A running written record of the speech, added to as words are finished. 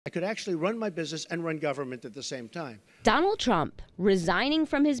I could actually run my business and run government at the same time. Donald Trump resigning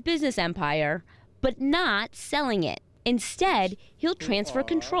from his business empire, but not selling it. Instead, he'll transfer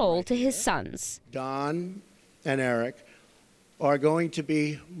control to his sons. Don and Eric are going to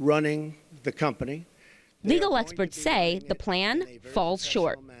be running the company. Legal experts say the plan falls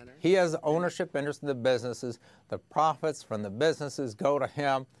short. He has ownership interest in the businesses. The profits from the businesses go to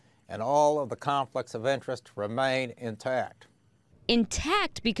him, and all of the conflicts of interest remain intact.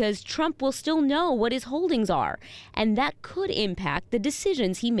 Intact because Trump will still know what his holdings are, and that could impact the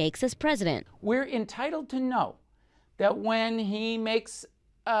decisions he makes as president. We're entitled to know that when he makes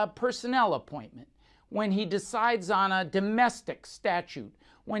a personnel appointment, when he decides on a domestic statute,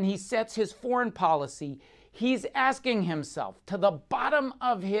 when he sets his foreign policy, he's asking himself to the bottom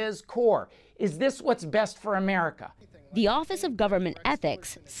of his core, is this what's best for America? The Office of Government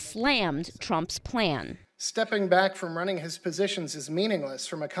Ethics slammed Trump's plan. Stepping back from running his positions is meaningless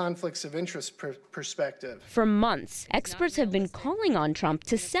from a conflicts of interest perspective. For months, experts have been calling on Trump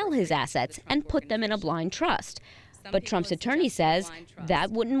to sell his assets and put them in a blind trust. But Trump's attorney says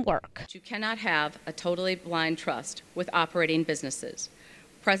that wouldn't work. You cannot have a totally blind trust with operating businesses.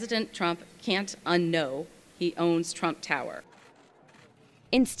 President Trump can't unknow he owns Trump Tower.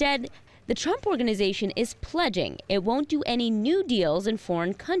 Instead, the Trump Organization is pledging it won't do any new deals in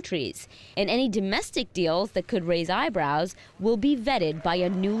foreign countries, and any domestic deals that could raise eyebrows will be vetted by a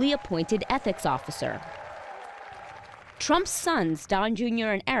newly appointed ethics officer. Trump's sons, Don Jr.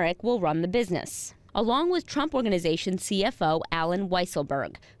 and Eric, will run the business, along with Trump Organization CFO Alan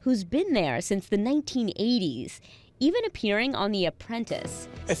Weisselberg, who's been there since the 1980s, even appearing on The Apprentice.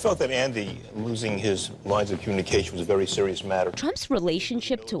 I felt that Andy losing his lines of communication was a very serious matter. Trump's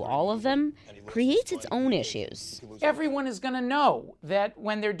relationship to all of them creates its own issues. Everyone is going to know that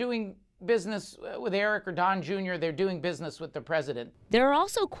when they're doing business with Eric or Don Jr., they're doing business with the president. There are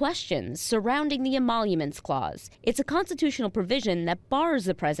also questions surrounding the Emoluments Clause. It's a constitutional provision that bars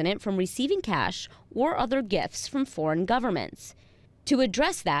the president from receiving cash or other gifts from foreign governments. To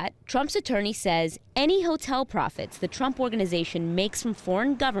address that, Trump's attorney says any hotel profits the Trump Organization makes from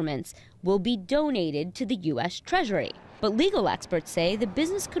foreign governments will be donated to the U.S. Treasury. But legal experts say the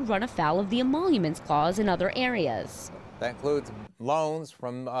business could run afoul of the Emoluments Clause in other areas. That includes loans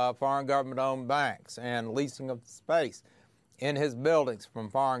from foreign government-owned banks and leasing of space in his buildings from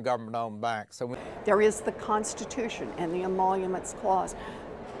foreign government-owned banks. There is the Constitution and the Emoluments Clause.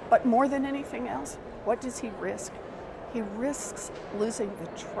 But more than anything else, what does he risk? He risks losing the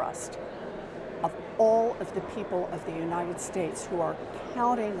trust of all of the people of the United States who are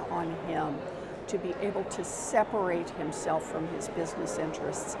counting on him to be able to separate himself from his business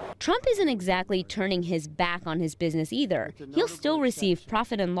interests. Trump isn't exactly turning his back on his business either. He'll still receive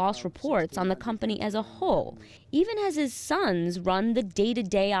profit and loss reports on the company as a whole, even as his sons run the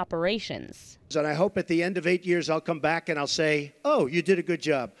day-to-day operations. And I hope at the end of 8 years I'll come back and I'll say, oh, you did a good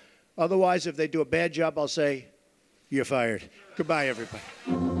job. Otherwise, if they do a bad job, I'll say, you're fired. Goodbye, everybody.